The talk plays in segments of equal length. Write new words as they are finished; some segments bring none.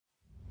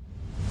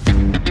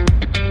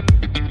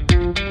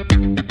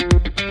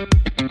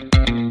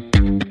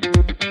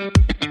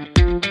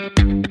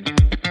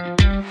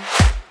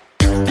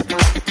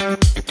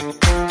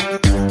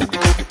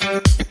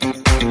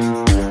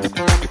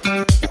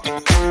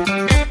I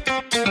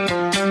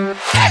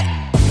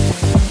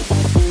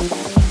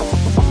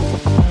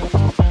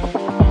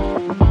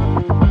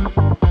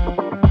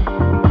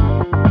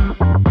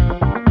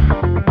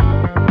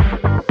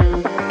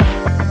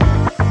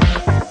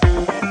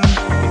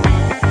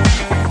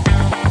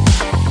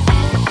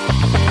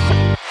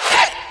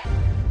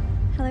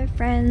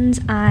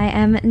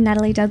am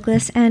Natalie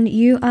Douglas and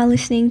you are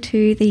listening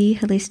to the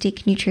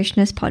Holistic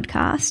Nutritionist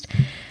Podcast.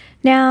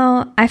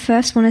 Now, I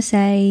first want to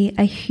say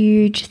a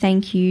huge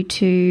thank you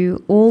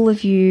to all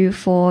of you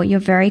for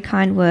your very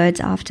kind words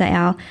after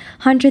our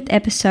 100th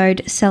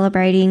episode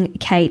celebrating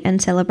Kate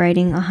and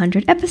celebrating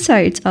 100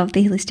 episodes of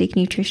the Holistic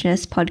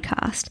Nutritionist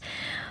Podcast.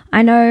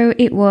 I know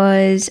it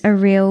was a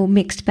real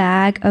mixed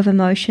bag of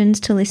emotions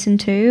to listen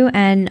to,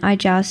 and I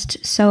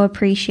just so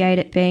appreciate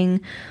it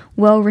being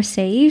well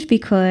received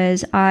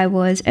because I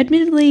was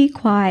admittedly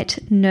quite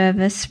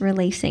nervous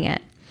releasing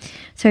it.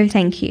 So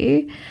thank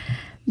you.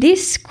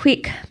 This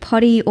quick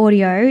potty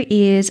audio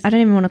is, I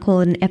don't even want to call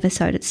it an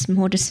episode, it's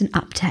more just an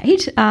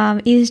update,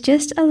 is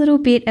just a little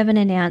bit of an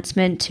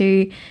announcement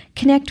to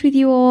connect with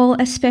you all,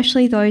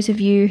 especially those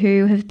of you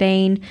who have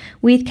been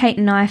with Kate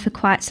and I for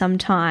quite some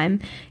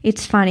time.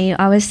 It's funny,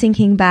 I was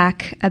thinking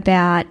back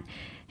about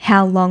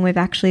how long we've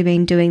actually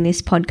been doing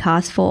this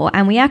podcast for,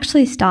 and we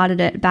actually started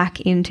it back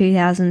in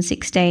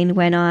 2016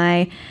 when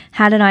I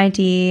had an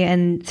idea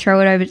and threw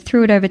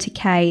it over to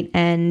Kate,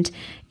 and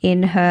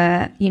in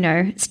her,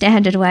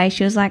 standard way,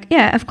 she was like,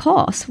 yeah, of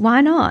course, why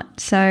not?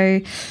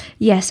 So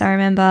yes, I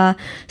remember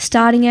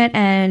starting it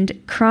and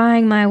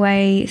crying my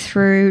way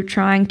through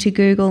trying to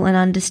Google and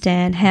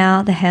understand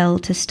how the hell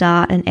to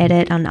start and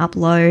edit and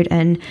upload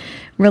and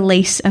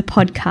release a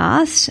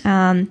podcast.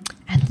 And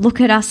look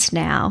at us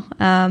now.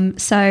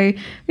 So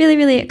really,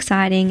 really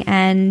exciting.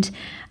 And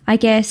I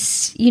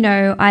guess,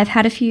 I've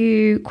had a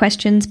few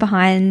questions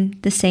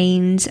behind the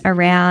scenes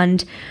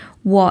around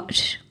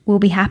what will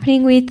be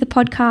happening with the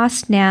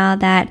podcast now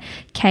that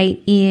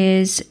Kate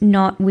is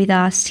not with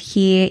us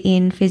here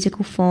in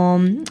physical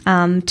form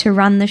to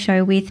run the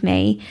show with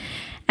me.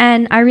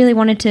 And I really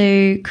wanted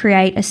to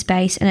create a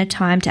space and a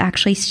time to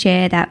actually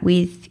share that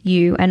with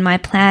you and my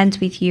plans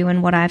with you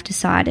and what I've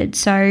decided.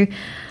 So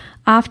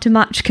after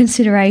much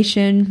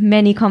consideration,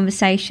 many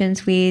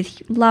conversations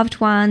with loved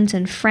ones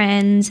and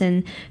friends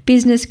and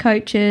business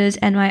coaches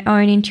and my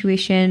own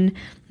intuition,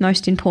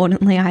 most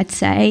importantly, I'd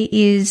say,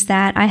 is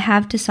that I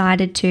have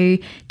decided to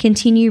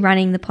continue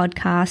running the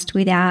podcast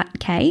without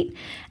Kate.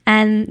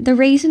 And the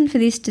reason for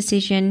this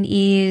decision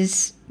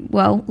is,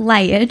 well,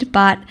 layered,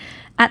 but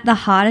at the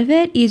heart of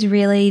it is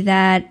really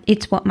that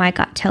it's what my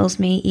gut tells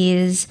me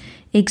is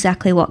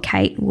exactly what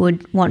Kate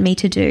would want me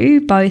to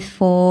do, both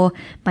for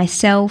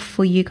myself,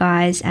 for you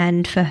guys,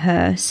 and for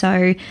her.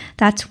 So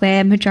that's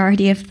where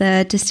majority of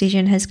the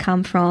decision has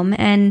come from.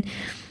 And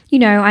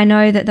I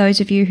know that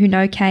those of you who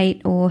know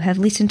Kate or have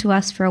listened to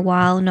us for a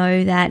while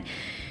know that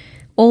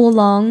all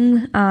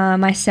along,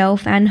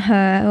 myself and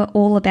her are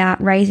all about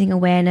raising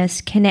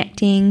awareness,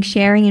 connecting,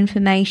 sharing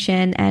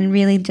information, and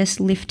really just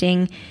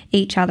lifting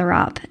each other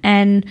up.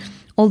 And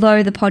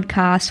although the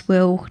podcast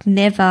will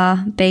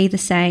never be the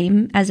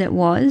same as it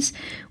was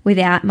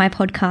without my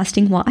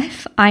podcasting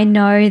wife, I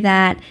know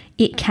that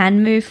it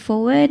can move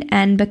forward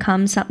and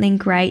become something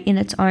great in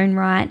its own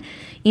right,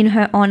 in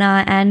her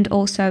honor, and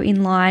also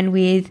in line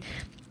with,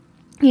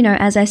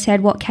 as I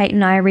said, what Kate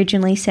and I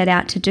originally set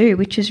out to do,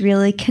 which is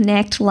really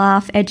connect,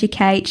 laugh,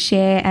 educate,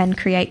 share, and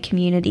create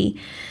community.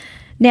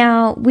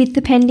 Now, with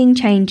the pending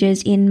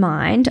changes in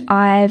mind,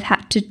 I've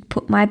had to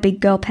put my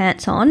big girl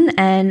pants on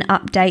and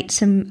update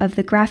some of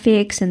the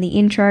graphics and the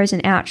intros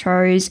and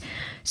outros.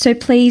 So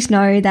please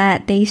know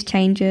that these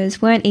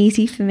changes weren't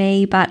easy for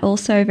me, but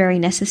also very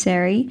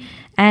necessary.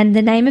 And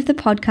the name of the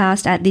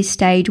podcast at this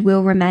stage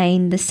will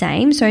remain the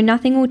same. So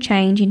nothing will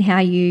change in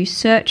how you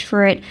search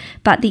for it,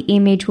 but the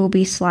image will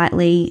be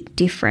slightly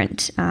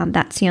different.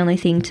 That's the only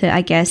thing to,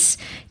 I guess,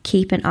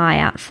 keep an eye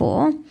out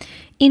for.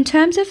 In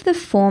terms of the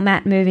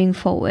format moving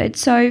forward,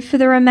 so for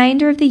the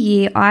remainder of the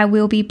year, I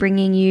will be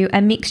bringing you a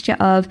mixture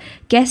of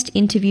guest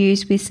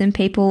interviews with some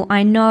people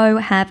I know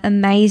have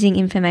amazing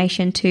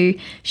information to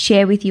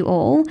share with you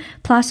all.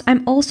 Plus,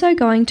 I'm also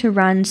going to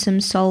run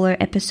some solo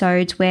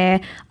episodes where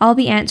I'll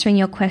be answering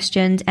your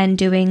questions and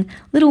doing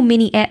little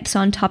mini eps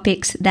on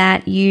topics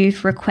that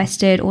you've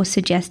requested or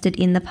suggested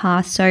in the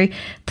past. So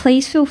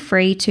please feel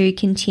free to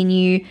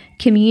continue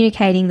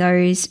communicating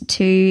those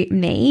to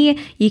me.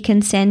 You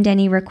can send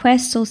any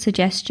requests or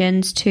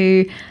suggestions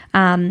to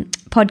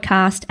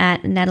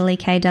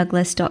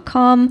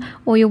podcast@nataliekdouglas.com,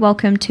 or you're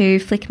welcome to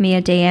flick me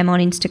a DM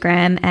on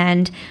Instagram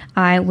and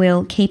I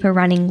will keep a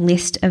running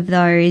list of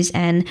those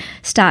and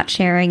start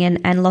sharing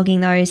and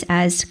logging those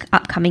as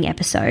upcoming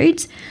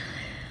episodes.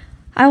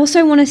 I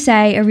also want to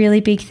say a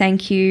really big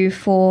thank you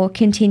for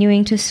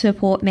continuing to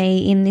support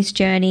me in this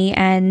journey,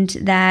 and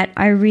that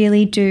I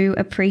really do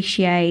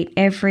appreciate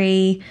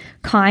every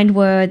kind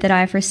word that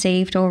I've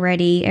received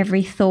already,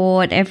 every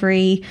thought,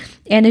 every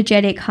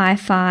energetic high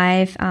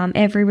five,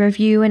 every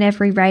review and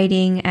every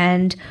rating,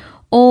 and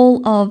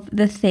all of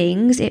the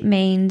things. It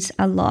means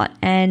a lot.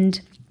 And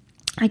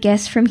I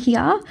guess from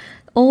here,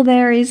 all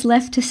there is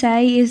left to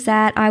say is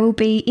that I will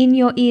be in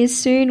your ears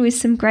soon with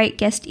some great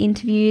guest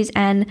interviews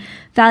and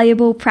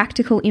valuable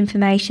practical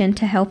information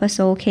to help us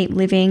all keep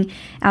living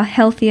our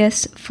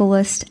healthiest,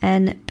 fullest,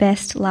 and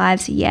best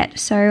lives yet.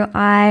 So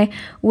I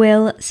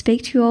will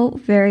speak to you all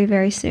very,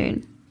 very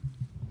soon.